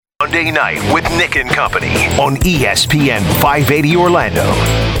Monday night with Nick and Company on ESPN 580 Orlando.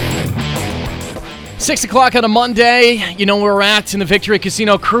 6 o'clock on a Monday. You know where we're at in the Victory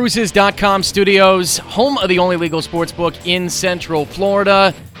Casino Cruises.com studios, home of the only legal sports book in Central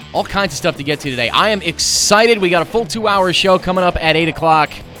Florida. All kinds of stuff to get to today. I am excited. We got a full 2-hour show coming up at 8 o'clock.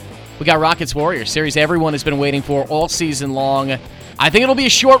 We got Rockets Warriors, series everyone has been waiting for all season long. I think it'll be a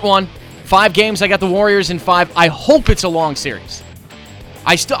short one. 5 games. I got the Warriors in 5. I hope it's a long series.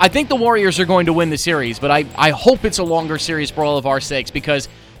 I think the Warriors are going to win the series, but I hope it's a longer series for all of our sakes, because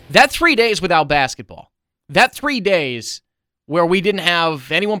that 3 days without basketball, that 3 days where we didn't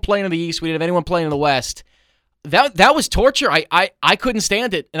have anyone playing in the East, we didn't have anyone playing in the West, that was torture. I couldn't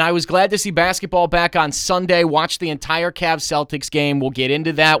stand it, and I was glad to see basketball back on Sunday, watch the entire Cavs-Celtics game. We'll get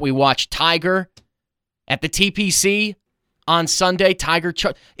into that. We watched Tiger at the TPC on Sunday.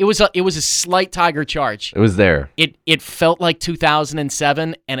 It was a slight Tiger charge. It was there. It felt like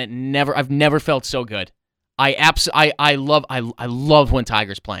 2007, and I've never felt so good. I love when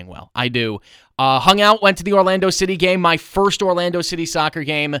Tiger's playing well. I do. Hung out, went to the Orlando City game, my first Orlando City soccer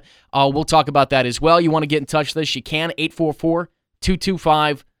game. We'll talk about that as well. You want to get in touch with us, you can.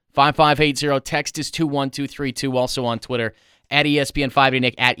 844-225-5580. Text is 21232. Also on Twitter, at ESPN580,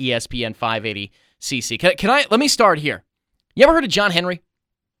 Nick, at ESPN580CC. Let me start here. You ever heard of John Henry?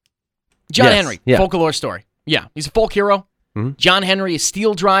 Yes, Henry, yeah. folklore story. Yeah, he's a folk hero. Mm-hmm. John Henry, a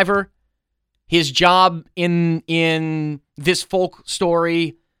steel driver. His job in this folk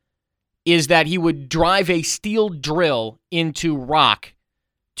story is that he would drive a steel drill into rock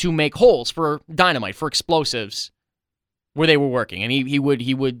to make holes for dynamite, for explosives, where they were working, and he would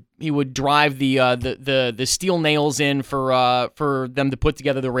drive the steel nails in for them to put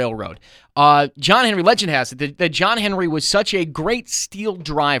together the railroad. John Henry, legend has it that John Henry was such a great steel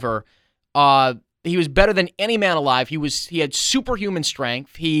driver. He was better than any man alive. He had superhuman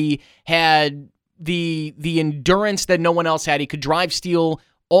strength. He had the endurance that no one else had. He could drive steel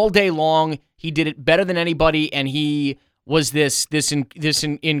all day long. He did it better than anybody, and he was this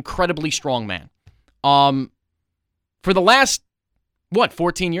incredibly strong man. For the last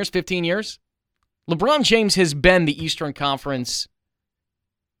 14 years, 15 years, LeBron James has been the Eastern Conference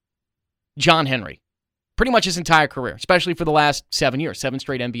John Henry. Pretty much his entire career, especially for the last 7 years, 7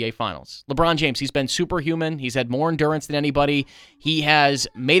 straight NBA Finals. LeBron James, he's been superhuman. He's had more endurance than anybody. He has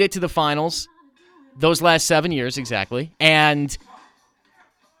made it to the finals those last 7 years, exactly. And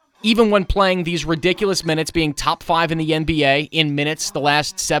even when playing these ridiculous minutes, being top 5 in the NBA in minutes the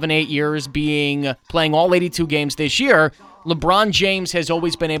last 7-8 years, playing all 82 games this year, LeBron James has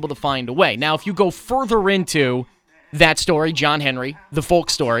always been able to find a way. Now, if you go further into that story, John Henry, the folk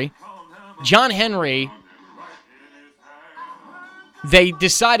story, John Henry, they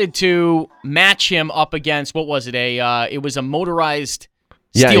decided to match him up against, what was it? It was a motorized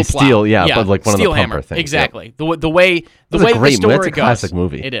steel plow. But like one of the pumper hammer things. Exactly. Yeah. The way the story goes. That's a classic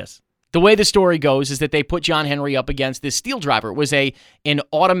movie. It is. The way the story goes is that they put John Henry up against this steel driver. It was an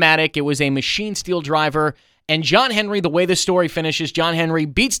automatic. It was a machine steel driver. And John Henry, the way the story finishes, John Henry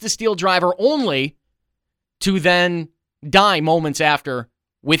beats the steel driver only to then die moments after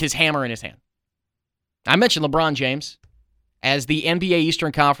with his hammer in his hand. I mentioned LeBron James as the NBA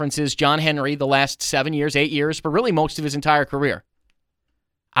Eastern Conference's John Henry the last 7 years, 8 years, for really most of his entire career.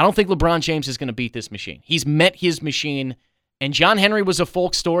 I don't think LeBron James is going to beat this machine. He's met his machine, and John Henry was a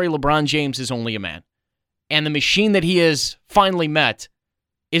folk story. LeBron James is only a man. And the machine that he has finally met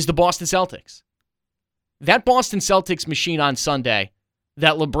is the Boston Celtics. That Boston Celtics machine on Sunday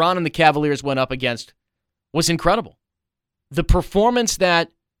that LeBron and the Cavaliers went up against was incredible. The performance that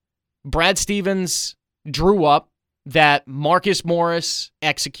Brad Stevens drew up, that Marcus Morris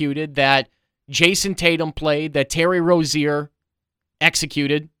executed, that Jason Tatum played, that Terry Rozier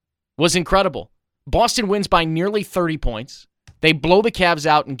executed, was incredible. Boston wins by nearly 30 points. They blow the Cavs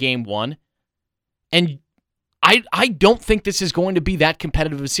out in Game 1. And I don't think this is going to be that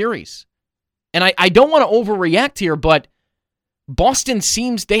competitive a series. And I don't want to overreact here, but Boston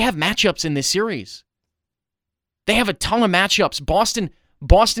seems they have matchups in this series. They have a ton of matchups. Boston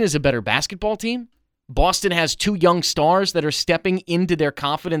is a better basketball team. Boston has 2 young stars that are stepping into their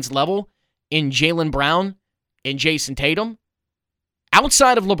confidence level in Jaylen Brown and Jason Tatum.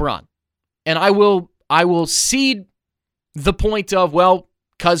 Outside of LeBron, and I will cede the point of,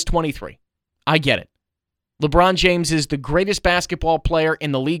 cuz 23. I get it. LeBron James is the greatest basketball player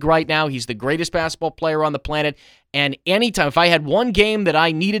in the league right now. He's the greatest basketball player on the planet. And anytime, if I had one game that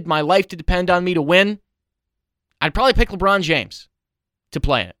I needed my life to depend on me to win, I'd probably pick LeBron James to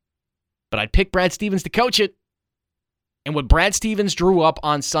play in it. But I'd pick Brad Stevens to coach it. And what Brad Stevens drew up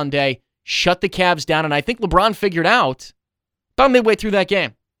on Sunday shut the Cavs down. And I think LeBron figured out about midway through that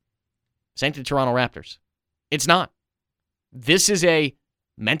game Same to the Toronto Raptors. It's not. This is a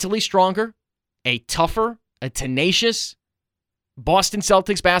mentally stronger, a tougher, a tenacious Boston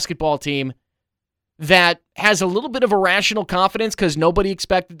Celtics basketball team that has a little bit of irrational confidence because nobody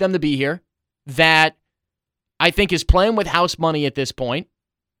expected them to be here, that I think is playing with house money at this point,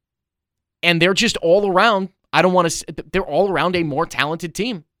 and they're just all around, they're all around a more talented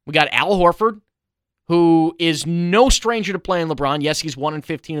team. We got Al Horford, who is no stranger to playing LeBron. Yes, he's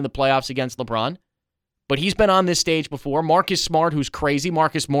 1-15 in the playoffs against LeBron, but he's been on this stage before. Marcus Smart, who's crazy.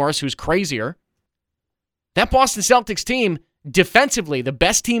 Marcus Morris, who's crazier. That Boston Celtics team, defensively, the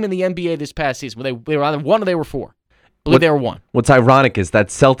best team in the NBA this past season. They were either 1 or they were 4. I believe they were 1. What's ironic is that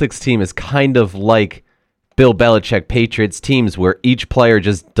Celtics team is kind of like Bill Belichick Patriots teams where each player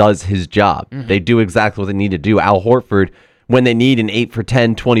just does his job. Mm-hmm. They do exactly what they need to do. Al Horford, when they need an 8 for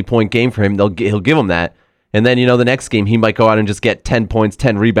 10, 20-point game for him, he'll give them that. And then, the next game, he might go out and just get 10 points,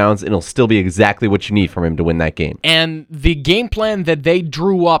 10 rebounds, and it'll still be exactly what you need from him to win that game. And the game plan that they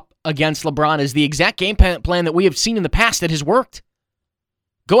drew up against LeBron is the exact game plan that we have seen in the past that has worked.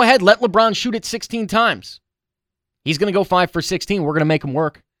 Go ahead, let LeBron shoot it 16 times. He's going to go 5 for 16. We're going to make him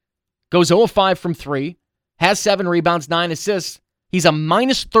work. Goes 0 of 5 from 3, has 7 rebounds, 9 assists. He's a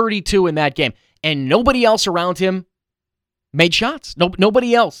minus 32 in that game. And nobody else around him made shots.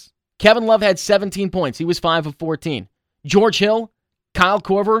 Nobody else. Kevin Love had 17 points. He was 5 of 14. George Hill, Kyle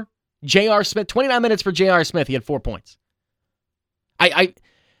Korver, J.R. Smith, 29 minutes for J.R. Smith. He had 4 points. I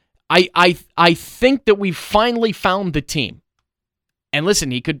think that we've finally found the team. And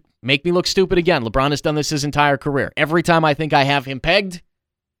listen, he could make me look stupid again. LeBron has done this his entire career. Every time I think I have him pegged,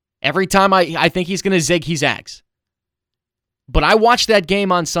 every time I think he's going to zig, he zags. But I watched that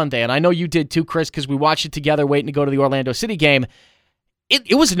game on Sunday, and I know you did too, Chris, because we watched it together waiting to go to the Orlando City game.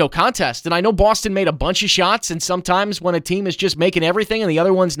 It was a no contest, and I know Boston made a bunch of shots, and sometimes when a team is just making everything and the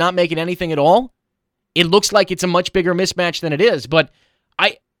other one's not making anything at all, it looks like it's a much bigger mismatch than it is. But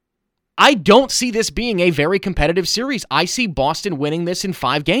I don't see this being a very competitive series. I see Boston winning this in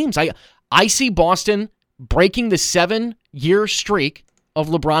 5 games. I see Boston breaking the 7-year streak of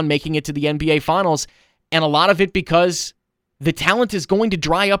LeBron making it to the NBA Finals, and a lot of it because the talent is going to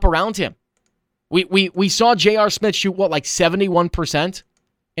dry up around him. We saw J.R. Smith shoot, 71%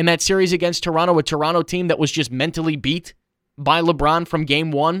 in that series against Toronto, a Toronto team that was just mentally beat by LeBron from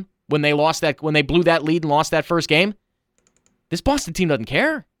game 1 when they blew that lead and lost that first game. This Boston team doesn't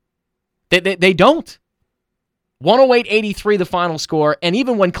care. They don't. 108-83 the final score, and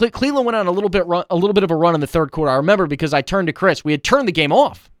even when Cleveland went on a little bit of a run in the third quarter, I remember because I turned to Chris. We had turned the game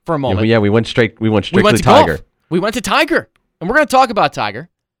off for a moment. Yeah, we went straight to Tiger. Golf. We went to Tiger, and we're going to talk about Tiger.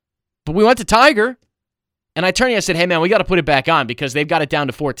 But we went to Tiger, and I turned to you and I said, hey, man, we got to put it back on because they've got it down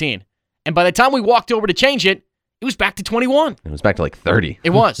to 14. And by the time we walked over to change it, it was back to 21. It was back to 30. It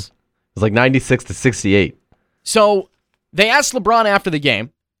was. It was 96-68. So they asked LeBron after the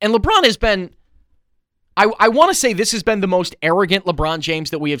game, and LeBron has been, I want to say this has been the most arrogant LeBron James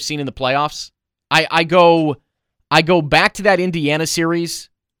that we have seen in the playoffs. I go back to that Indiana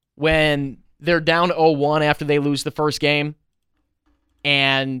series when they're down 0-1 after they lose the first game.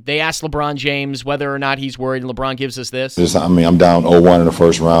 And they asked LeBron James whether or not he's worried, and LeBron gives us this. I'm down 0-1 in the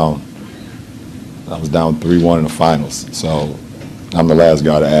first round. I was down 3-1 in the finals. So I'm the last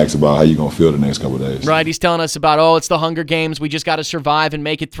guy to ask about how you going to feel the next couple of days. Right, he's telling us about, it's the Hunger Games. We just got to survive and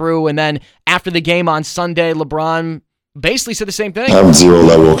make it through. And then after the game on Sunday, LeBron basically said the same thing. I have 0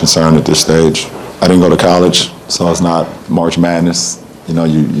 level of concern at this stage. I didn't go to college, so it's not March Madness.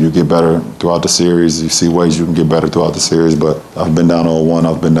 You get better throughout the series. You see ways you can get better throughout the series, but I've been down 0-1,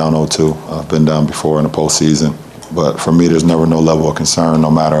 I've been down 0-2, I've been down before in the postseason. But for me, there's never no level of concern, no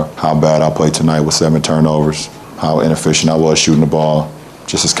matter how bad I played tonight with 7 turnovers, how inefficient I was shooting the ball.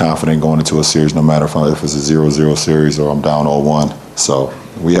 Just as confident going into a series, no matter if it's a 0-0 series or I'm down 0-1. So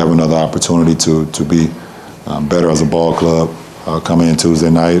we have another opportunity to be better as a ball club coming in Tuesday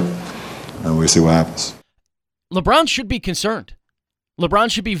night, and we'll see what happens. LeBron should be concerned.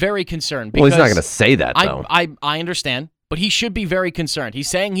 LeBron should be very concerned. Because well, he's not going to say that, though. I understand, but he should be very concerned. He's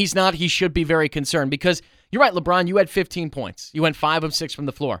saying he's not. He should be very concerned because you're right, LeBron, you had 15 points. You went 5 of 6 from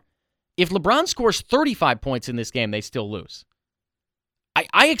the floor. If LeBron scores 35 points in this game, they still lose.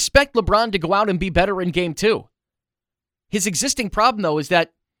 I expect LeBron to go out and be better in game 2. His existing problem, though, is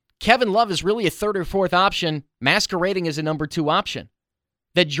that Kevin Love is really a 3rd or 4th option, masquerading as a number 2 option.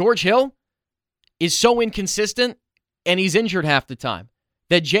 That George Hill is so inconsistent, and he's injured half the time.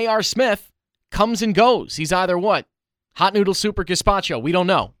 That J.R. Smith comes and goes. He's either what? Hot Noodle Super Gazpacho. We don't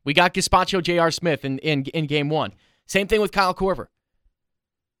know. We got Gazpacho J.R. Smith in game 1. Same thing with Kyle Korver.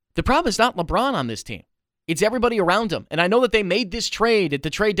 The problem is not LeBron on this team. It's everybody around him. And I know that they made this trade at the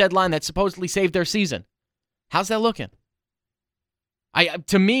trade deadline that supposedly saved their season. How's that looking?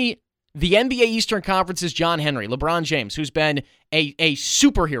 To me, the NBA Eastern Conference is John Henry, LeBron James, who's been a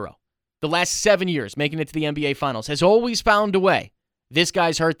superhero the last 7 years, making it to the NBA Finals, has always found a way. This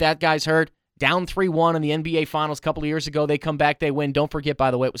guy's hurt, that guy's hurt. Down 3-1 in the NBA Finals a couple of years ago. They come back, they win. Don't forget, by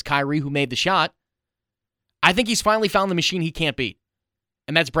the way, it was Kyrie who made the shot. I think he's finally found the machine he can't beat.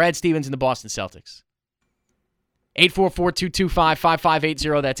 And that's Brad Stevens and the Boston Celtics.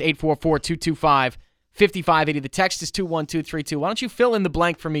 844-225-5580. That's 844-225-5580. The text is 21232. Why don't you fill in the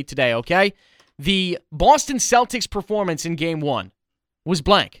blank for me today, okay? The Boston Celtics performance in Game 1 was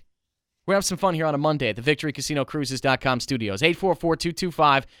blank. We're going to have some fun here on a Monday at the VictoryCasinoCruises.com studios.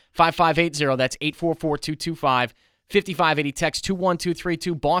 844-225-5580. That's 844-225-5580. Text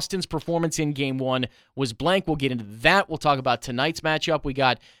 21232. Boston's performance in Game 1 was blank. We'll get into that. We'll talk about tonight's matchup. We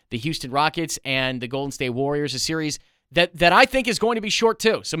got the Houston Rockets and the Golden State Warriors, a series that I think is going to be short,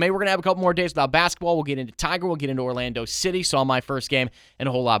 too. So maybe we're going to have a couple more days without basketball. We'll get into Tiger. We'll get into Orlando City. Saw my first game and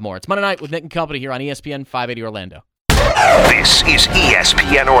a whole lot more. It's Monday night with Nick and Company here on ESPN 580 Orlando. This is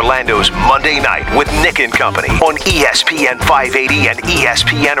ESPN Orlando's Monday Night with Nick and Company on ESPN 580 and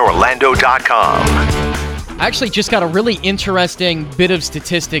ESPNOrlando.com. I actually just got a really interesting bit of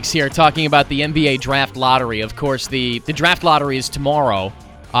statistics here talking about the NBA Draft Lottery. Of course, the Draft Lottery is tomorrow.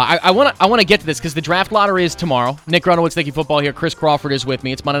 I want to get to this because the Draft Lottery is tomorrow. Nick Grunowitz, Nicky Football here. Chris Crawford is with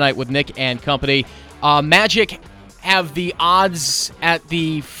me. It's Monday Night with Nick and Company. Magic have the odds at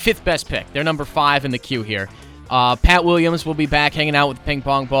the 5th best pick. They're number 5 in the queue here. Pat Williams will be back hanging out with ping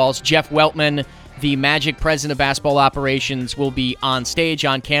pong balls. Jeff Weltman, the Magic president of basketball operations, will be on stage,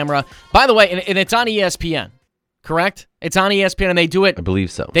 on camera. By the way, and it's on ESPN, correct? It's on ESPN, and they do it. I believe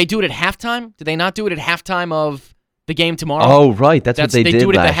so. They do it at halftime? Did they not do it at halftime of the game tomorrow? Oh, right. That's what they did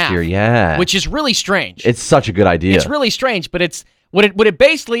do it last at the half, year. Yeah. Which is really strange. It's such a good idea. It's really strange, but it's what it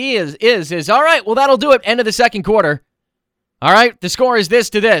basically is all right, well, that'll do it. End of the second quarter. All right, the score is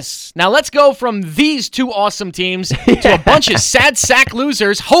this to this. Now let's go from these two awesome teams to a bunch of sad sack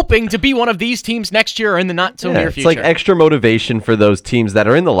losers hoping to be one of these teams next year or in the not-so-near future. It's like extra motivation for those teams that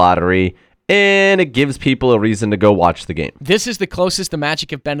are in the lottery, and it gives people a reason to go watch the game. This is the closest the Magic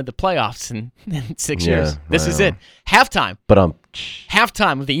have been to the playoffs in 6 years. This is it. Halftime.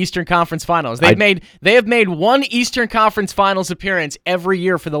 Halftime of the Eastern Conference Finals. They have made one Eastern Conference Finals appearance every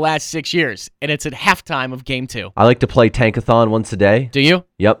year for the last 6 years, and it's at halftime of Game 2. I like to play Tankathon once a day. Do you?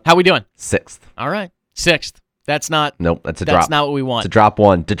 Yep. How we doing? 6th. All right. 6th. That's not. Nope, that's a drop. That's not what we want. It's a drop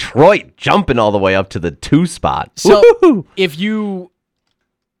 1. Detroit jumping all the way up to the 2 spot. So Woo-hoo! if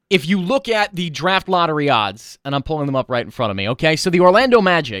you look at the draft lottery odds, and I'm pulling them up right in front of me, okay? So the Orlando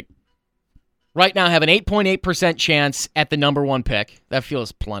Magic right now have an 8.8% chance at the number 1 pick. That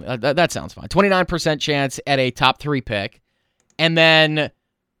feels plenty. That sounds fine. 29% chance at a top 3 pick. And then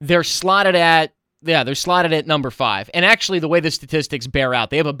they're slotted at number 5. And actually, the way the statistics bear out,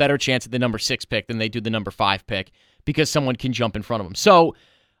 they have a better chance at the number 6 pick than they do the number 5 pick because someone can jump in front of them. So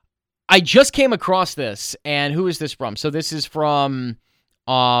I just came across this, and who is this from? So this is from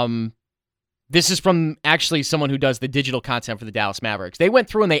actually someone who does the digital content for the Dallas Mavericks. They went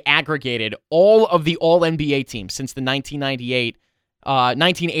through and they aggregated all of the All-NBA teams since the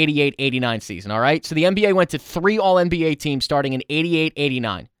 1988-89 season, all right? So the NBA went to 3 All-NBA teams starting in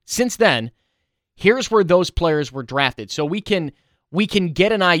 88-89. Since then, here's where those players were drafted. So we can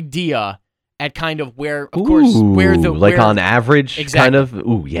get an idea at kind of where, of course, where on average, exactly, kind of.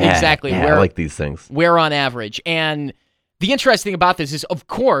 Ooh, yeah. Exactly. Yeah, I like these things. Where on average. And the interesting thing about this is, of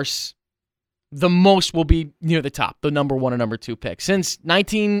course, the most will be near the top, the number 1 and number 2 pick. Since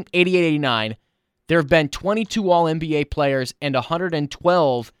 1988-89, there have been 22 All-NBA players and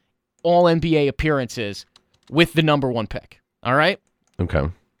 112 All-NBA appearances with the number 1 pick. All right? Okay.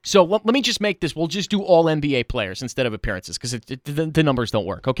 So let me just make this. We'll just do All-NBA players instead of appearances because the numbers don't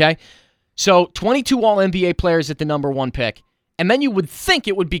work, okay? So 22 All-NBA players at the number 1 pick. And then you would think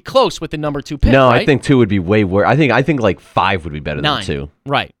it would be close with the number 2 pick, No, right? I think 2 would be way worse. I think like 5 would be better 9, than 2.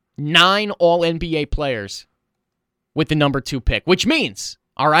 Right. 9 All-NBA players with the number 2 pick, which means,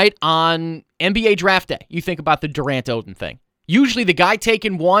 all right, on NBA draft day, you think about the Durant-Oden thing. Usually the guy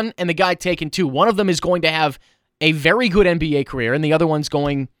taking 1 and the guy taking 2, one of them is going to have a very good NBA career, and the other one's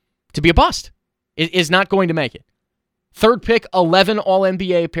going to be a bust. It is not going to make it. 3rd pick, 11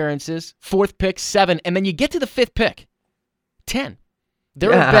 All-NBA appearances. 4th pick, 7. And then you get to the 5th pick, 10.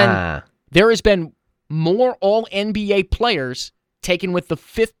 There has been more All-NBA players taken with the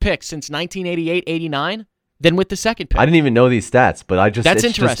 5th pick since 1988-89 than with the 2nd pick. I didn't even know these stats, but That's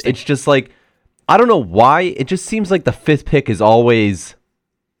interesting. It's just like, I don't know why. It just seems like the 5th pick is always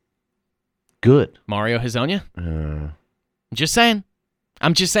good. Mario Hezonja? I'm just saying.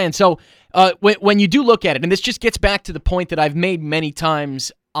 So when you do look at it, and this just gets back to the point that I've made many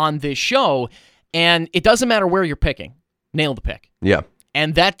times on this show, and it doesn't matter where you're picking. Nail the pick. Yeah.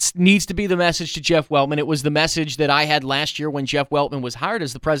 And that needs to be the message to Jeff Weltman. It was the message that I had last year when Jeff Weltman was hired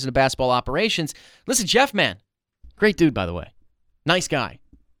as the president of basketball operations. Listen, Jeff, man, great dude, by the way. Nice guy.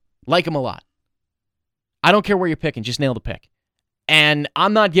 Like him a lot. I don't care where you're picking. Just nail the pick. And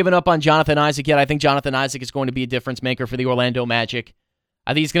I'm not giving up on Jonathan Isaac yet. I think Jonathan Isaac is going to be a difference maker for the Orlando Magic.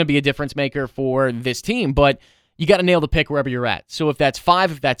 I think he's going to be a difference maker for this team, but you got to nail the pick wherever you're at. So if that's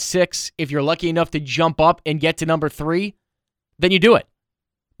 5, if that's 6, if you're lucky enough to jump up and get to number 3, then you do it.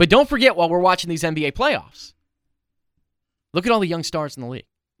 But don't forget, while we're watching these NBA playoffs, look at all the young stars in the league.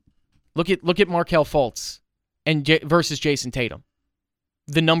 Look at Markelle Fultz versus Jason Tatum,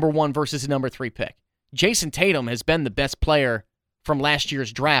 the number 1 versus the number 3 pick. Jason Tatum has been the best player from last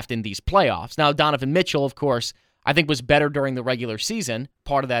year's draft in these playoffs. Now, Donovan Mitchell, of course, I think was better during the regular season.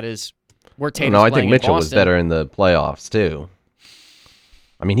 Part of that is where Tatum's playing in Boston. I think Mitchell was better in the playoffs, too.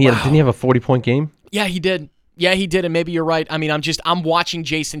 I mean, didn't he have a 40-point game? Yeah, he did. And maybe you're right. I mean, I'm watching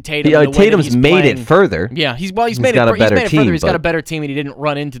Jason Tatum. Tatum's made it further. Yeah, he's made it further. He's got a better team, and he didn't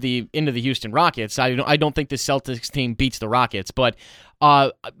run into the Houston Rockets. I don't think the Celtics team beats the Rockets, but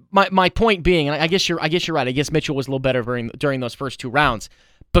my point being, and I guess you're right. I guess Mitchell was a little better during those first 2 rounds.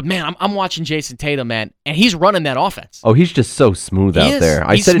 But man, I'm watching Jason Tatum, man, and he's running that offense. Oh, he's just so smooth out there.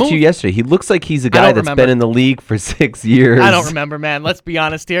 I said it to you yesterday. He looks like he's a guy that's been in the league for 6 years. I don't remember, man. Let's be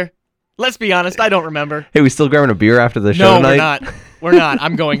honest here. I don't remember. Hey, we still grabbing a beer after the show tonight? No, we're not.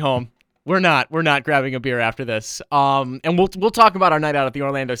 I'm going home. We're not grabbing a beer after this. And we'll talk about our night out at the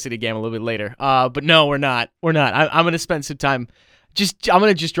Orlando City game a little bit later. But no, we're not. I'm going to spend some time. I'm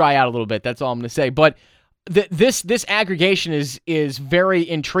going to just dry out a little bit. That's all I'm going to say. But this aggregation is very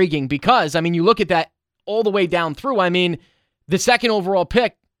intriguing because, I mean, you look at that all the way down through. I mean, the second overall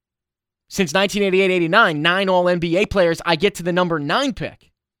pick since 1988-89, 9 All-NBA players. I get to the number 9 pick.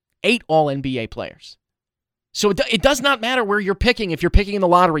 8 All-NBA players. So it does not matter where you're picking. If you're picking in the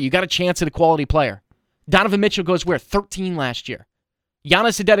lottery, you got a chance at a quality player. Donovan Mitchell goes where? 13 last year.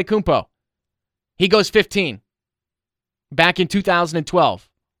 Giannis Antetokounmpo, he goes 15. Back in 2012,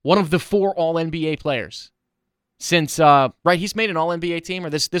 one of the 4 All-NBA players. Since, he's made an All-NBA team,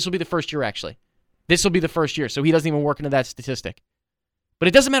 or this will be the first year, actually. This will be the first year, so he doesn't even work into that statistic. But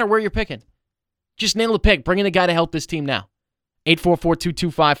it doesn't matter where you're picking. Just nail the pick. Bring in a guy to help this team now.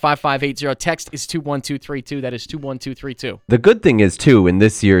 844-225-5580. Text is 21232. That is 21232. The good thing is, too, in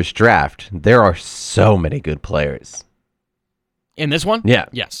this year's draft, there are so many good players. In this one? Yeah.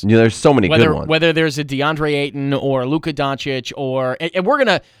 Yes. Yeah, there's so many good ones. Whether there's a DeAndre Ayton or Luka Doncic and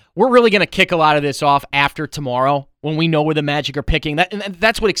we're really gonna kick a lot of this off after tomorrow when we know where the Magic are picking. And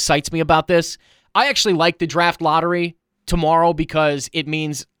that's what excites me about this. I actually like the draft lottery tomorrow because it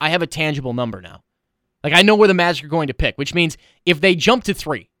means I have a tangible number now. Like, I know where the Magic are going to pick, which means if they jump to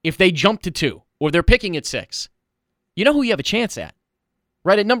 3, if they jump to 2, or they're picking at 6, you know who you have a chance at.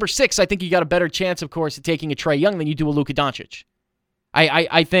 Right at number 6, I think you got a better chance, of course, at taking a Trae Young than you do a Luka Doncic.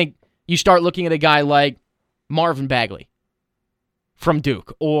 I think you start looking at a guy like Marvin Bagley from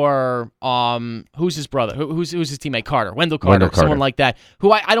Duke, or who's his brother? Who's his teammate? Wendell Carter, someone like that.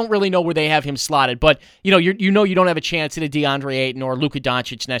 Who I don't really know where they have him slotted, but you don't have a chance at a DeAndre Ayton or Luka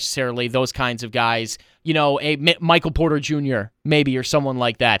Doncic necessarily. Those kinds of guys, a Michael Porter Jr. maybe, or someone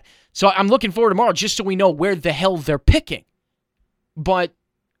like that. So I'm looking forward tomorrow just so we know where the hell they're picking. But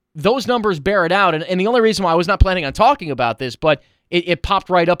those numbers bear it out, and the only reason why I was not planning on talking about this, but it popped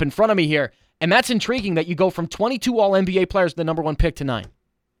right up in front of me here. And that's intriguing that you go from 22 All-NBA players, the number 1 pick, to 9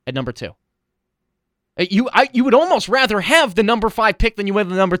 at number 2. You would almost rather have the number 5 pick than you would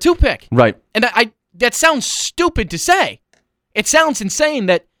the number 2 pick. Right. And that sounds stupid to say. It sounds insane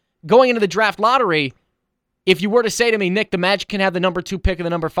that going into the draft lottery, if you were to say to me, Nick, the Magic can have the number 2 pick and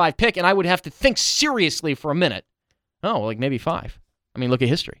the number 5 pick, and I would have to think seriously for a minute. Oh, like maybe 5. I mean, look at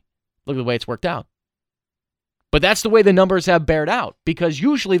history. Look at the way it's worked out. But that's the way the numbers have bared out, because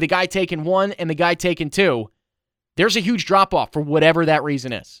usually the guy taking 1 and the guy taking 2, there's a huge drop-off for whatever that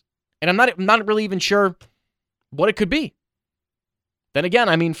reason is. And I'm not really even sure what it could be. Then again,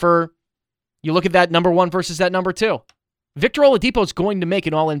 I mean, you look at that number 1 versus that number 2. Victor Oladipo is going to make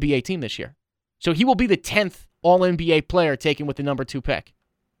an All-NBA team this year. So he will be the 10th All-NBA player taken with the number 2 pick.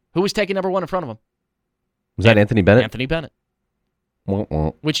 Who was taking number 1 in front of him? Was that Anthony Bennett? Anthony Bennett.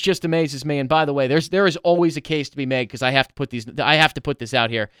 Which just amazes me. And by the way, there is always a case to be made, because I have to put this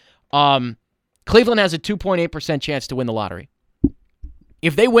out here. Cleveland has a 2.8% chance to win the lottery.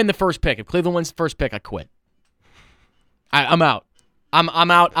 If they win the first pick, if Cleveland wins the first pick, I quit. I'm out.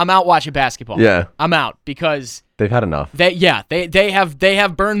 I'm out. I'm out watching basketball. Yeah. I'm out because They've had enough. they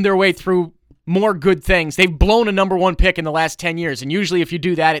have burned their way through more good things. They've blown a number 1 pick in the last 10 years, and usually if you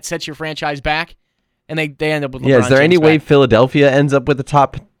do that, it sets your franchise back, and they end up with LeBron Yeah, is there James any way back. Philadelphia ends up with the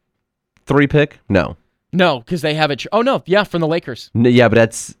top 3 pick? No. No, because they have it. Oh no, yeah, from the Lakers. Yeah, but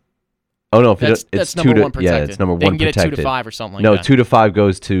that's. Oh no, That's it's number 2 1 to protected. yeah, it's number They 1 can get protected. it 2 to 5 or something like no, that. 2 to 5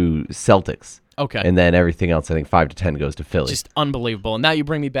 goes to Celtics. Okay. And then everything else, I think 5 to 10 goes to Philly. Just unbelievable. And now you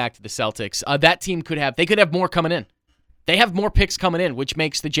bring me back to the Celtics. That team could have more coming in. They have more picks coming in, which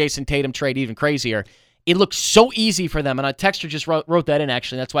makes the Jason Tatum trade even crazier. It looks so easy for them, and a texter just wrote that in,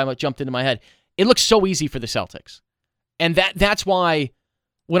 actually. That's why it jumped into my head. It looks so easy for the Celtics. And that's why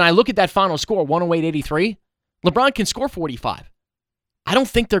when I look at that final score, 108-83, LeBron can score 45. I don't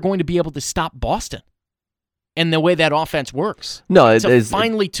think they're going to be able to stop Boston and the way that offense works. No, It's a is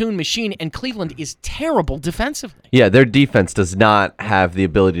finely tuned machine, and Cleveland is terrible defensively. Yeah, their defense does not have the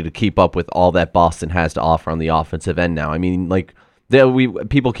ability to keep up with all that Boston has to offer on the offensive end now. I mean, like,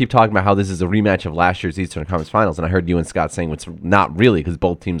 people keep talking about how this is a rematch of last year's Eastern Conference Finals, and I heard you and Scott saying it's not really because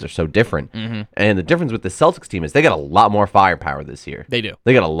both teams are so different. Mm-hmm. And the difference with the Celtics team is they got a lot more firepower this year. They do.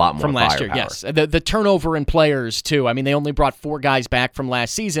 They got a lot more From last firepower. year, yes. The turnover in players, too. I mean, they only brought 4 guys back from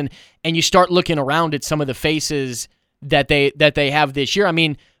last season, and you start looking around at some of the faces that they have this year. I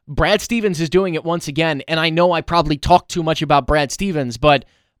mean, Brad Stevens is doing it once again, and I know I probably talk too much about Brad Stevens, but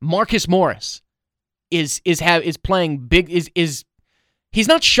Marcus Morris is playing big. He's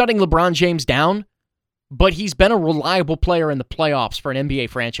not shutting LeBron James down, but he's been a reliable player in the playoffs for an NBA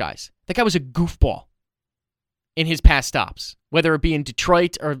franchise. That guy was a goofball in his past stops, whether it be in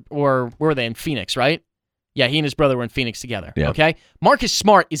Detroit or where were they, in Phoenix, right? Yeah, he and his brother were in Phoenix together. Yeah. Okay? Marcus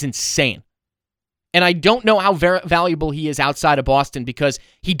Smart is insane. And I don't know how valuable he is outside of Boston because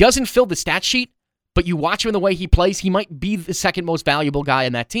he doesn't fill the stat sheet, but you watch him the way he plays, he might be the second most valuable guy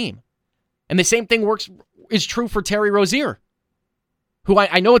in that team. And the same thing is true for Terry Rozier, who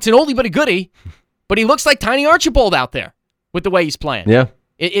I know it's an oldie but a goodie, but he looks like Tiny Archibald out there with the way he's playing. Yeah.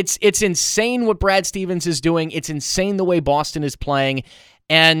 It's insane what Brad Stevens is doing. It's insane the way Boston is playing.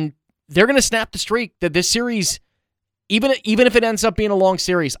 And they're going to snap the streak that this series, even if it ends up being a long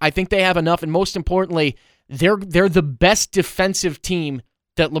series, I think they have enough. And most importantly, they're the best defensive team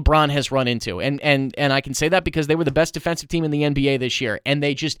that LeBron has run into. And I can say that because they were the best defensive team in the NBA this year. And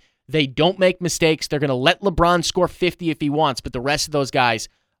they don't make mistakes. They're going to let LeBron score 50 if he wants, but the rest of those guys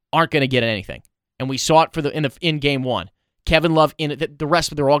aren't going to get anything. And we saw it in game 1. Kevin Love, the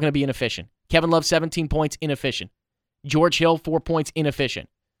rest of they're all going to be inefficient. Kevin Love, 17 points, inefficient. George Hill, 4 points, inefficient.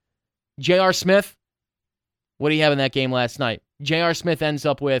 J.R. Smith, what do you have in that game last night? J.R. Smith ends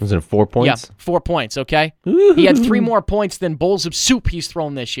up with... Was it 4 points? Yeah, 4 points, okay? Ooh. He had 3 more points than bowls of soup he's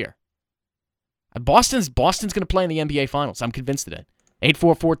thrown this year. Boston's going to play in the NBA Finals. I'm convinced of it.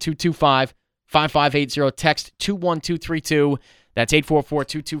 844-225-5580. Text 21232. That's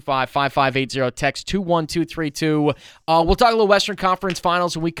 844-225-5580. Text 21232. We'll talk a little Western Conference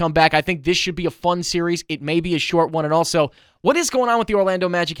Finals when we come back. I think this should be a fun series. It may be a short one. And also, what is going on with the Orlando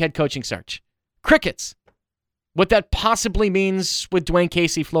Magic head coaching search? Crickets. What that possibly means with Dwayne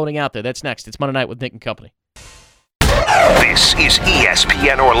Casey floating out there. That's next. It's Monday Night with Nick and Company. This is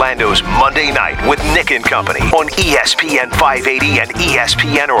ESPN Orlando's Monday Night with Nick and Company on ESPN 580 and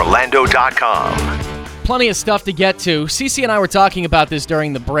ESPNOrlando.com. Plenty of stuff to get to. CC and I were talking about this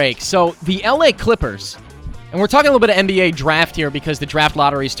during the break. So the LA Clippers, and we're talking a little bit of NBA draft here because the draft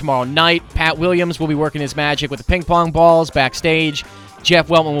lottery is tomorrow night. Pat Williams will be working his magic with the ping pong balls backstage. Jeff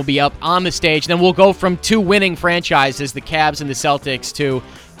Weltman will be up on the stage. Then we'll go from 2 winning franchises, the Cavs and the Celtics, to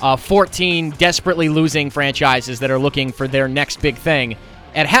 14 desperately losing franchises that are looking for their next big thing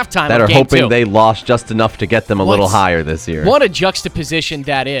at halftime That of are Game hoping 2. they lost just enough to get them a little higher this year. What a juxtaposition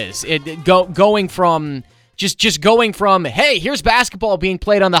that is. Going from, hey, here's basketball being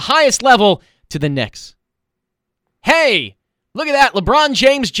played on the highest level, to the Knicks. Hey, look at that. LeBron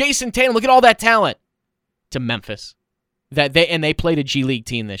James, Jason Tatum, look at all that talent. To Memphis. They played a G League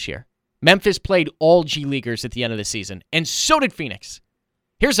team this year. Memphis played all G Leaguers at the end of the season, and so did Phoenix.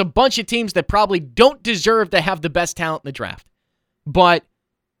 Here's a bunch of teams that probably don't deserve to have the best talent in the draft. But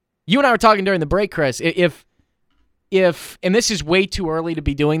you and I were talking during the break, Chris, if and this is way too early to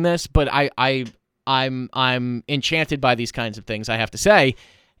be doing this, but I'm enchanted by these kinds of things, I have to say.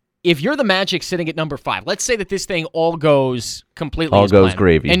 If you're the Magic sitting at number 5, let's say that this thing all goes completely all as goes planned.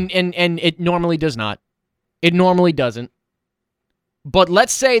 gravy. And it normally does not. It normally doesn't. But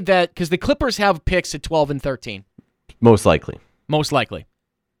let's say that, because the Clippers have picks at 12 and 13. Most likely. Most likely.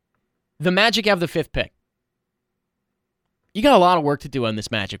 The Magic have the 5th pick. You got a lot of work to do on this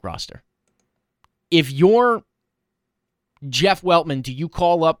Magic roster. If you're Jeff Weltman, do you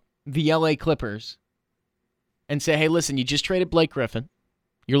call up the LA Clippers and say, hey, listen, you just traded Blake Griffin.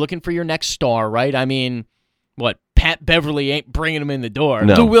 You're looking for your next star, right? I mean, what? Pat Beverly ain't bringing him in the door.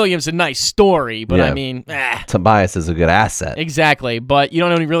 No. Lou Williams, a nice story, but Yeah. I mean, Tobias is a good asset. Exactly, but you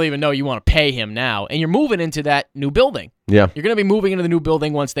don't really even know you want to pay him now. And you're moving into that new building. Yeah. You're going to be moving into the new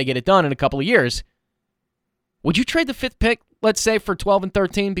building once they get it done in a couple of years. Would you trade the 5th pick, let's say, for 12 and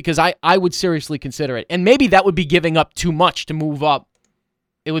 13? Because I would seriously consider it. And maybe that would be giving up too much to move up.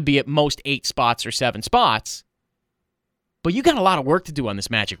 It would be at most 8 spots or 7 spots. But you got a lot of work to do on this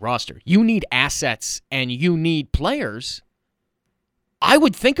Magic roster. You need assets and you need players. I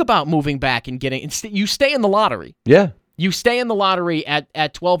would think about moving back and getting... You stay in the lottery. Yeah. You stay in the lottery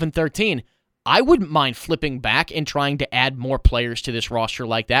at 12 and 13. I wouldn't mind flipping back and trying to add more players to this roster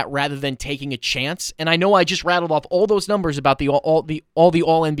like that rather than taking a chance. And I know I just rattled off all those numbers about the all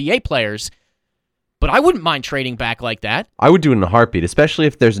NBA players, but I wouldn't mind trading back like that. I would do it in a heartbeat, especially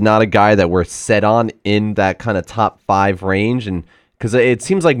if there's not a guy that we're set on in that kind of top 5 range. And because it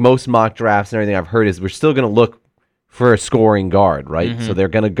seems like most mock drafts and everything I've heard is we're still going to look for a scoring guard, right? Mm-hmm. So they're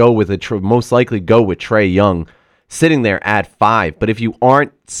going to go with most likely go with Trae Young sitting there at 5. But if you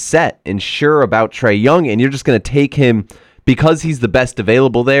aren't set and sure about Trae Young and you're just going to take him because he's the best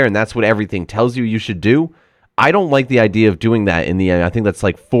available there and that's what everything tells you should do, I don't like the idea of doing that in the end. I think that's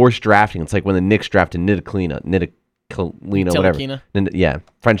like forced drafting. It's like when the Knicks drafted Ntilikina, whatever. Yeah,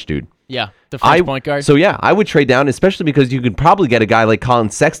 French dude. Yeah, the French point guard. So yeah, I would trade down, especially because you could probably get a guy like Colin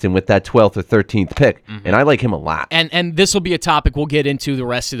Sexton with that 12th or 13th pick, and I like him a lot. And this will be a topic we'll get into the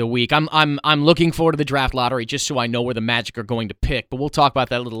rest of the week. I'm looking forward to the draft lottery just so I know where the Magic are going to pick, but we'll talk about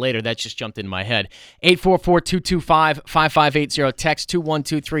that a little later. That just jumped in my head. 844-225-5580, text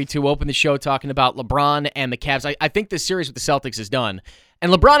 21232. Open the show talking about LeBron and the Cavs. I think this series with the Celtics is done.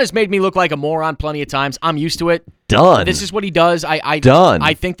 And LeBron has made me look like a moron plenty of times. I'm used to it. Done. This is what he does. Done.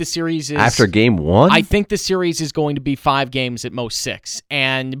 I think the series is... After game 1? I think the series is going to be 5 games at most 6.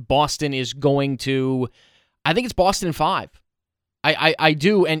 And Boston is going to... I think it's Boston in 5. I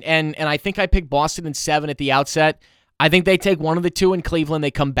do. And I think I picked Boston in 7 at the outset. I think they take one of the 2 in Cleveland. They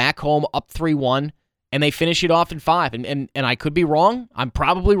come back home up 3-1. And they finish it off in 5. And I could be wrong. I'm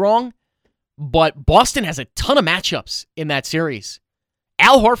probably wrong. But Boston has a ton of matchups in that series.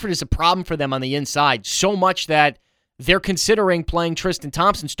 Al Horford is a problem for them on the inside, so much that they're considering playing Tristan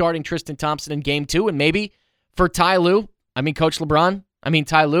Thompson, starting Tristan Thompson in game 2, and maybe for Ty Lue, Coach LeBron,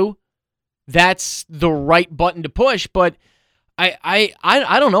 Ty Lue, that's the right button to push. But I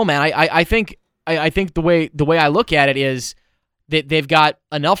don't know, man. I think the way I look at it is that they've got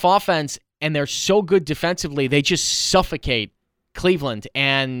enough offense and they're so good defensively, they just suffocate Cleveland.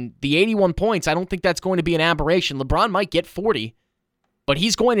 And the 81 points, I don't think that's going to be an aberration. LeBron might get 40. But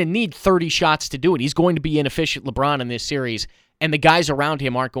he's going to need 30 shots to do it. He's going to be inefficient LeBron in this series, and the guys around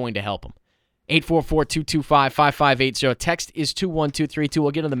him aren't going to help him. 844-225-5580. Text is 21232.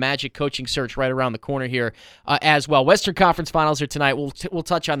 We'll get on the Magic coaching search right around the corner here as well. Western Conference Finals are tonight. We'll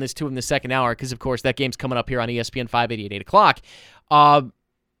touch on this, too, in the second hour because, of course, that game's coming up here on ESPN 580 at 8 o'clock. I'm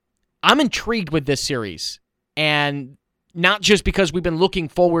intrigued with this series, and not just because we've been looking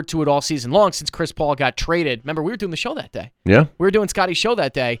forward to it all season long since Chris Paul got traded. Remember, we were doing the show that day. Yeah. We were doing Scotty's show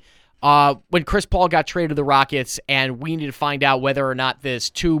that day when Chris Paul got traded to the Rockets, and we needed to find out whether or not this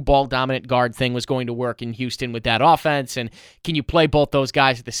 2 ball-dominant guard thing was going to work in Houston with that offense, and can you play both those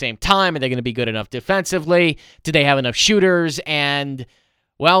guys at the same time? Are they going to be good enough defensively? Do they have enough shooters? And,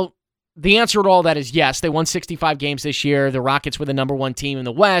 well, the answer to all that is yes. They won 65 games this year. The Rockets were the number 1 team in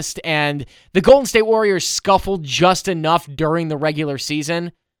the West, and the Golden State Warriors scuffled just enough during the regular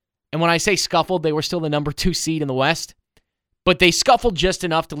season. And when I say scuffled, they were still the number 2 seed in the West. But they scuffled just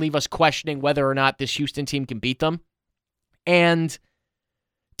enough to leave us questioning whether or not this Houston team can beat them. And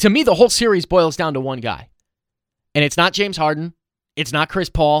to me, the whole series boils down to one guy. And it's not James Harden. It's not Chris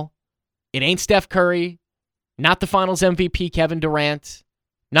Paul. It ain't Steph Curry. Not the Finals MVP, Kevin Durant.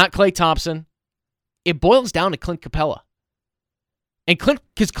 Not Klay Thompson. It boils down to Clint Capella. And Clint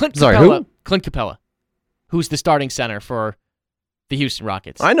Capella, who's the starting center for the Houston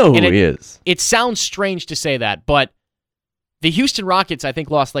Rockets. I know who he is. It sounds strange to say that, but the Houston Rockets, I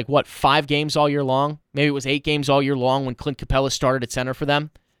think, lost 5 games all year long? Maybe it was 8 games all year long when Clint Capella started at center for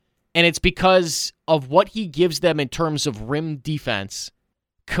them. And it's because of what he gives them in terms of rim defense,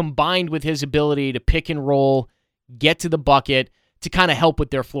 combined with his ability to pick and roll, get to the bucket, to kind of help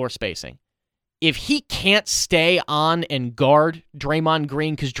with their floor spacing. If he can't stay on and guard Draymond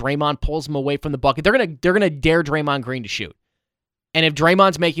Green because Draymond pulls him away from the bucket, they're gonna dare Draymond Green to shoot. And if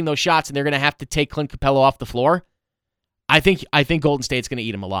Draymond's making those shots and they're gonna have to take Clint Capella off the floor, I think Golden State's gonna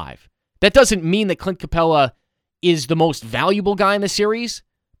eat him alive. That doesn't mean that Clint Capella is the most valuable guy in the series,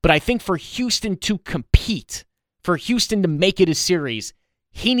 but I think for Houston to compete, for Houston to make it a series,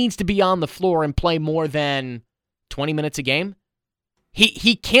 he needs to be on the floor and play more than 20 minutes a game.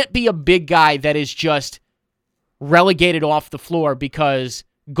 He can't be a big guy that is just relegated off the floor because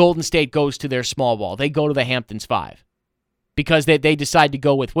Golden State goes to their small ball. They go to the Hamptons 5 because they decide to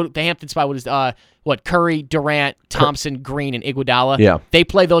go with what the Hamptons 5 what Curry, Durant, Thompson, Green, and Iguodala. Yeah. They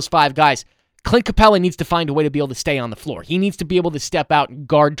play those 5 guys. Clint Capella needs to find a way to be able to stay on the floor. He needs to be able to step out and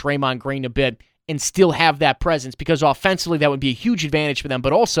guard Draymond Green a bit and still have that presence because offensively that would be a huge advantage for them,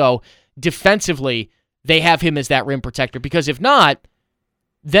 but also defensively they have him as that rim protector because if not,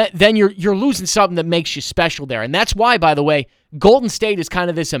 then you're losing something that makes you special there. And that's why, by the way, Golden State is kind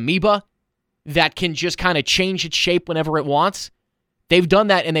of this amoeba that can just kind of change its shape whenever it wants. They've done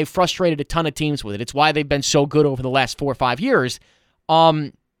that, and they've frustrated a ton of teams with it. It's why they've been so good over the last 4 or 5 years.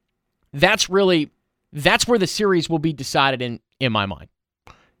 That's where the series will be decided in my mind.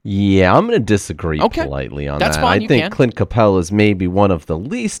 Yeah, I'm going to disagree politely on That's that. fine, I you think can. Clint Capella is maybe one of the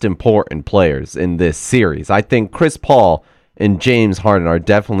least important players in this series. I think Chris Paul and James Harden are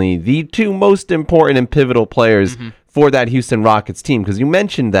definitely the 2 most important and pivotal players for that Houston Rockets team. Because you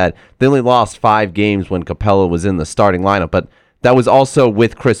mentioned that they only lost 5 games when Capella was in the starting lineup, but that was also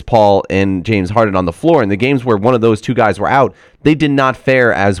with Chris Paul and James Harden on the floor. In the games where one of those 2 guys were out, they did not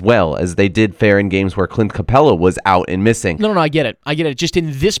fare as well as they did fare in games where Clint Capella was out and missing. No, I get it. Just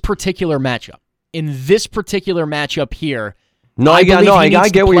in this particular matchup here, I get what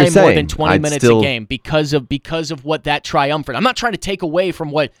you're saying. More than 20 minutes a game because of what that triumvirate. I'm not trying to take away from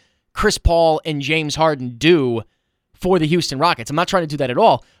what Chris Paul and James Harden do for the Houston Rockets. I'm not trying to do that at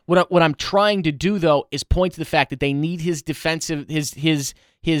all. What I'm trying to do though is point to the fact that they need his defensive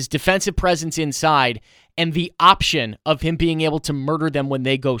presence inside and the option of him being able to murder them when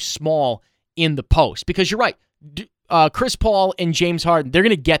they go small in the post. Because you're right, Chris Paul and James Harden, they're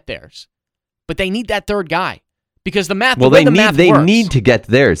going to get theirs, but they need that third guy. Because the math, they need to get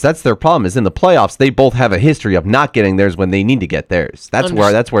theirs. That's their problem. Is in the playoffs, they both have a history of not getting theirs when they need to get theirs. That's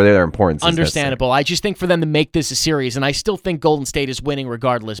where their importance is. Understandable. I just think for them to make this a series, and I still think Golden State is winning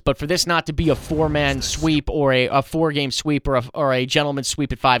regardless. But for this not to be a 4-man sweep or a 4-game sweep or a gentleman's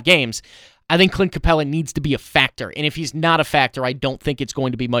sweep at 5 games, I think Clint Capella needs to be a factor. And if he's not a factor, I don't think it's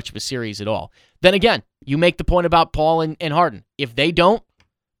going to be much of a series at all. Then again, you make the point about Paul and Harden. If they don't,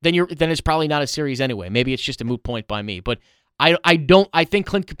 then it's probably not a series anyway. Maybe it's just a moot point by me. But I think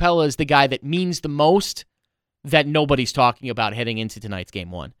Clint Capella is the guy that means the most that nobody's talking about heading into tonight's Game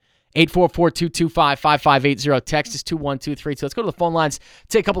 1. 844-225-5580. Text is 21232. Let's go to the phone lines.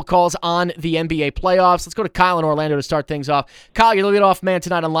 Take a couple of calls on the NBA playoffs. Let's go to Kyle in Orlando to start things off. Kyle, you're the leadoff man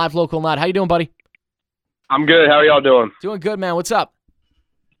tonight on Live Local Night. How you doing, buddy? I'm good. How are y'all doing? Doing good, man. What's up?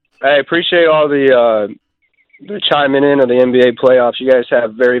 Hey, appreciate all the chiming in of the NBA playoffs. You guys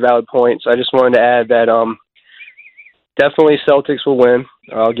have very valid points. I just wanted to add that definitely Celtics will win.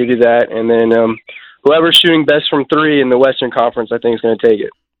 I'll give you that. And then whoever's shooting best from 3 in the Western Conference, I think is going to take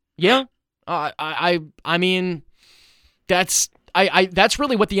it. Yeah. I mean, that's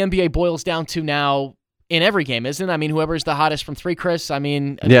really what the NBA boils down to now in every game, isn't it? I mean, whoever's the hottest from 3, Chris. I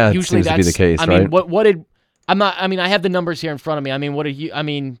mean, yeah, usually it seems to be the case, I right? mean, I have the numbers here in front of me. I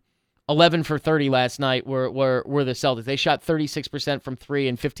mean, 11 for 30 last night were the Celtics. They shot 36% from 3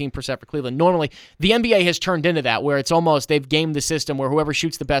 and 15% for Cleveland. Normally, the NBA has turned into that, where it's almost they've gamed the system where whoever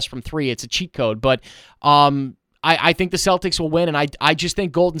shoots the best from 3, it's a cheat code. But I think the Celtics will win, and I just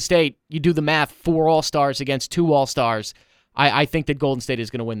think Golden State, you do the math, 4 All-Stars against 2 All-Stars. I think that Golden State is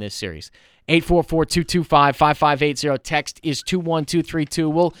going to win this series. 844-225-5580. Text is 21232.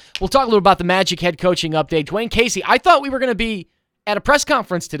 We'll talk a little about the Magic head coaching update. Dwayne Casey, I thought we were going to be at a press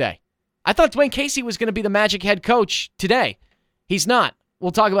conference today. I thought Dwayne Casey was going to be the Magic head coach today. He's not. We'll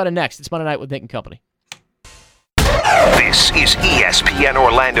talk about it next. It's Monday Night with Nick and Company. This is ESPN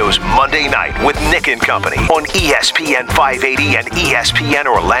Orlando's Monday Night with Nick and Company on ESPN 580 and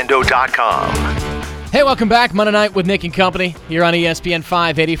ESPNOrlando.com. Hey, welcome back. Monday Night with Nick and Company here on ESPN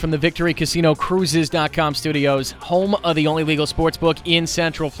 580 from the Victory Casino Cruises.com studios, home of the only legal sports book in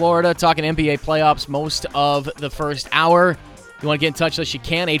Central Florida. Talking NBA playoffs most of the first hour. If you want to get in touch with us, you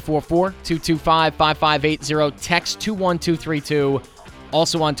can. 844-225-5580. Text 21232.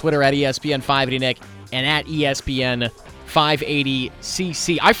 Also on Twitter at ESPN580Nick and at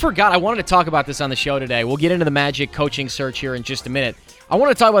ESPN580CC. I forgot. I wanted to talk about this on the show today. We'll get into the Magic coaching search here in just a minute. I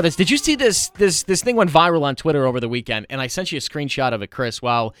want to talk about this. Did you see this thing went viral on Twitter over the weekend? And I sent you a screenshot of it, Chris.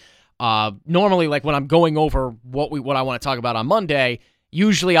 Well, normally, like when I'm going over what I want to talk about on Monday,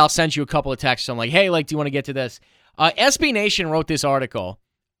 usually I'll send you a couple of texts. I'm like, hey, do you want to get to this? SB Nation wrote this article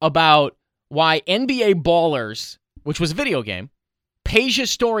about why NBA Ballers, which was a video game, Peja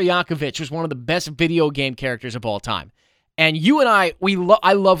Stojakovic was one of the best video game characters of all time. And you and I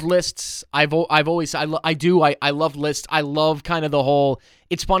love lists. I love lists. I love kind of the whole.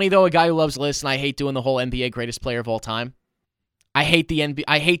 It's funny though, a guy who loves lists, and I hate doing the whole NBA greatest player of all time. I hate the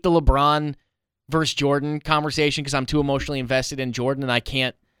LeBron versus Jordan conversation because I'm too emotionally invested in Jordan,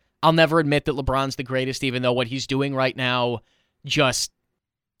 and I'll never admit that LeBron's the greatest, even though what he's doing right now, just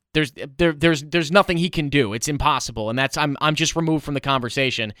there's nothing he can do. It's impossible, and I'm just removed from the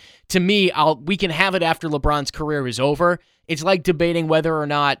conversation. To me, we can have it after LeBron's career is over. It's like debating whether or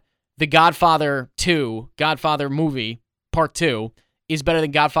not the Godfather movie Part 2 is better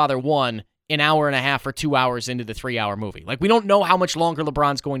than Godfather 1 an hour and a half or 2 hours into the 3-hour movie. Like, we don't know how much longer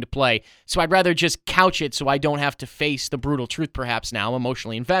LeBron's going to play, so I'd rather just couch it so I don't have to face the brutal truth perhaps now. I'm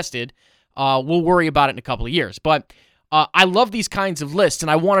emotionally invested. We'll worry about it in a couple of years. But I love these kinds of lists, and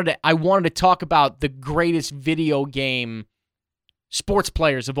I wanted to talk about the greatest video game sports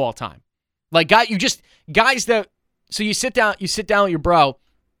players of all time. Like, so you sit down with your bro,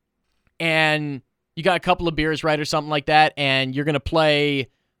 and you got a couple of beers, right, or something like that, and you're going to play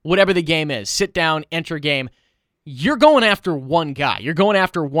whatever the game is. Sit down, enter game. You're going after one guy. You're going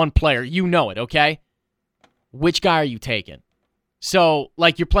after one player. You know it, okay? Which guy are you taking? So,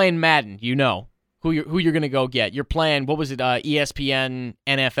 like, you're playing Madden, you know who you're going to go get. You're playing, what was it, ESPN,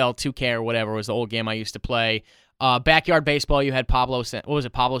 NFL 2K or whatever was the old game I used to play. Backyard Baseball, you had Pablo Sanchez?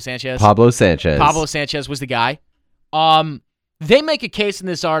 Pablo Sanchez. Pablo Sanchez was the guy. They make a case in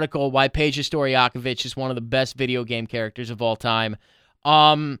this article why Peja Stojakovic is one of the best video game characters of all time.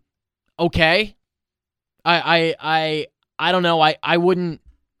 Okay. I don't know. I wouldn't.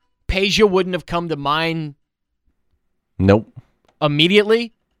 Peja wouldn't have come to mind. Nope.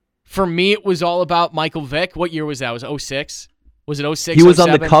 Immediately. For me, it was all about Michael Vick. What year was that? Was it 06? Was it 06? He was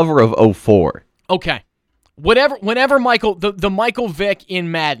 07? on the cover of 04. Okay. Whenever Michael, the Michael Vick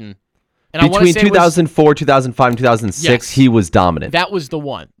in Madden. And between 2004, 2005, and 2006, yes, he was dominant. That was the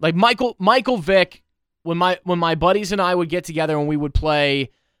one. Like Michael Vick, when my buddies and I would get together and we would play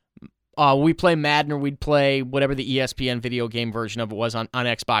Madden, or we'd play whatever the ESPN video game version of it was on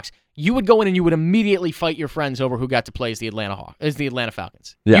Xbox, you would go in and you would immediately fight your friends over who got to play as the Atlanta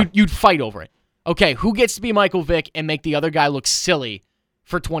Falcons. Yeah. You'd fight over it. Okay, who gets to be Michael Vick and make the other guy look silly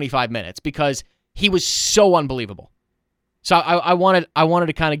for 25 minutes because he was so unbelievable. So I wanted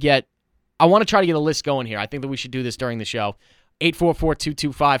to kind of get. I want to try to get a list going here. I think that we should do this during the show.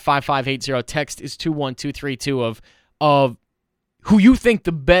 844-225-5580. Text is 21232 of who you think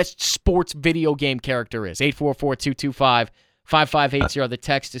the best sports video game character is. 844-225-5580. The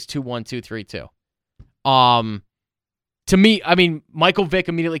text is 21232. To me, I mean, Michael Vick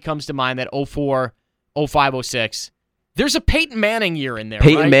immediately comes to mind, that 04, 05, 06. There's a Peyton Manning year in there,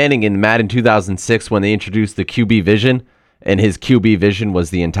 Peyton right? Manning in Madden 2006 when they introduced the QB vision. And his QB vision was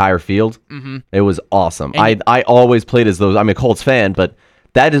the entire field. Mm-hmm. It was awesome. I always played as those. I'm a Colts fan, but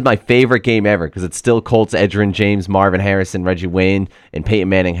that is my favorite game ever because it's still Colts, Edgerrin James, Marvin Harrison, Reggie Wayne, and Peyton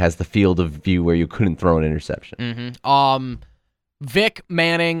Manning has the field of view where you couldn't throw an interception. Mm-hmm. Vic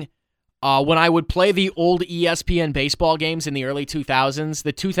Manning, when I would play the old ESPN baseball games in the early 2000s,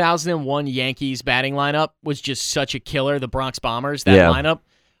 the 2001 Yankees batting lineup was just such a killer, the Bronx Bombers, that lineup.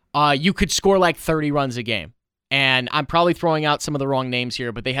 You could score like 30 runs a game. And I'm probably throwing out some of the wrong names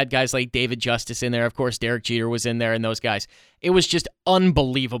here, but they had guys like David Justice in there. Of course, Derek Jeter was in there, and those guys. It was just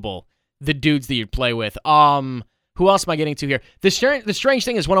unbelievable, the dudes that you'd play with. Who else am I getting to here? The strange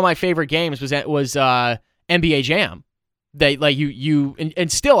thing is, one of my favorite games was NBA Jam. They like you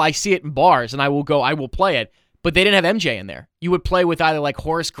and still I see it in bars, and I will play it. But they didn't have MJ in there. You would play with either like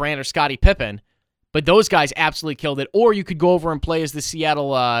Horace Grant or Scottie Pippen, but those guys absolutely killed it. Or you could go over and play as the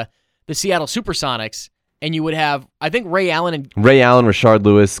Seattle Supersonics. And you would have, I think, Ray Allen, Rashard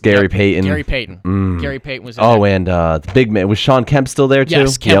Lewis, Gary Payton. Gary Payton. Gary Payton was in there. Oh, and the big man. Was Sean Kemp still there, too?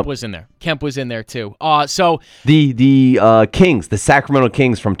 Yes, Kemp was in there. Kemp was in there, too. So the Kings, the Sacramento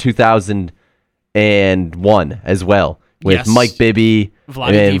Kings from 2001 as well, with Mike Bibby and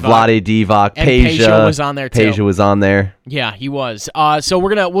Vlade Divac. Peja was on there, too. Peja was on there. Yeah, he was. So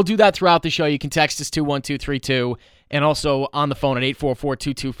we'll do that throughout the show. You can text us 21232, and also on the phone at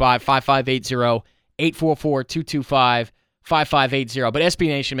 844-225-5580. 844-225-5580. But SB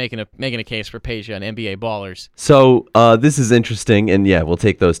Nation making a case for Peja and NBA Ballers. So this is interesting, and yeah, we'll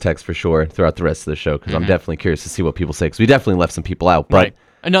take those texts for sure throughout the rest of the show because I'm definitely curious to see what people say because we definitely left some people out. But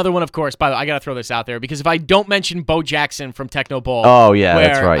Another one, of course, by the way, I got to throw this out there because if I don't mention Bo Jackson from Techno Bowl. Oh, yeah,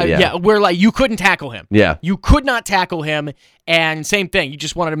 that's right. Yeah. Where like you couldn't tackle him. Yeah. You could not tackle him. And same thing. You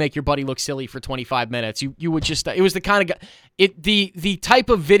just wanted to make your buddy look silly for 25 minutes. You would just, it was the kind of guy, the type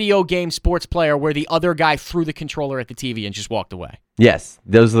of video game sports player where the other guy threw the controller at the TV and just walked away. Yes.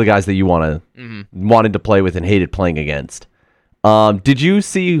 Those are the guys that you wanted to play with and hated playing against. Did you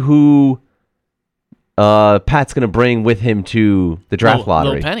see who Pat's going to bring with him to the draft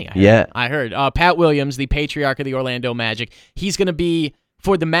lottery? Lil Penny. I heard. Pat Williams, the patriarch of the Orlando Magic. He's going to be,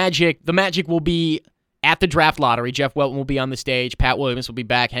 for the Magic, will be at the draft lottery. Jeff Welton will be on the stage. Pat Williams will be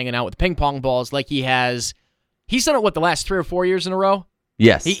back hanging out with ping pong balls like he has. He's done it, the last 3 or 4 years in a row?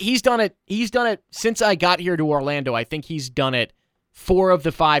 Yes. He's done it. He's done it since I got here to Orlando. I think he's done it 4 of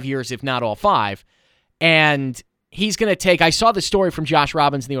the 5 years, if not all 5. And he's going to take, I saw the story from Josh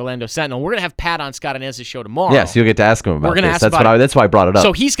Robbins in the Orlando Sentinel. We're going to have Pat on Scott Inez's show tomorrow. Yes, you'll get to ask him about this. Ask That's why I brought it up.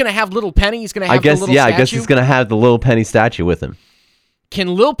 So he's going to have Little Penny. He's going to have the little statue. I guess he's going to have the Little Penny statue with him.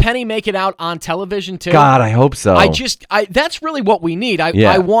 Can Lil Penny make it out on television too? God, I hope so. That's really what we need.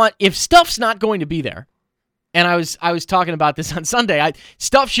 I want, if stuff's not going to be there, and I was talking about this on Sunday.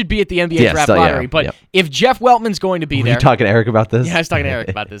 Stuff should be at the NBA draft lottery, but if Jeff Weltman's going to be there, you talking to Eric about this? Yeah, I was talking to Eric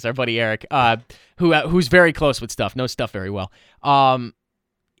about this. Our buddy Eric, who's very close with Stuff, knows Stuff very well.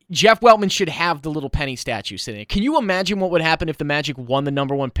 Jeff Weltman should have the Little Penny statue sitting there. Can you imagine what would happen if the Magic won the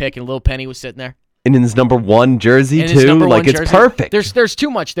number 1 pick and Little Penny was sitting there? And in his number 1 jersey, too? Like, it's perfect. There's too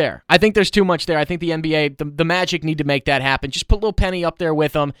much there. I think there's too much there. I think the NBA, the Magic need to make that happen. Just put Little Penny up there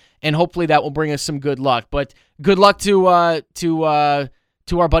with them, and hopefully that will bring us some good luck. But good luck to our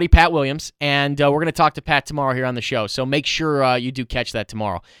buddy Pat Williams, and we're going to talk to Pat tomorrow here on the show. So make sure you do catch that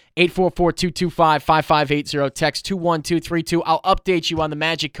tomorrow. 844-225-5580, text 21232. I'll update you on the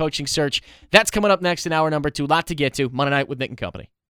Magic coaching search. That's coming up next in hour number 2. Lot to get to. Monday Night with Nick and Company.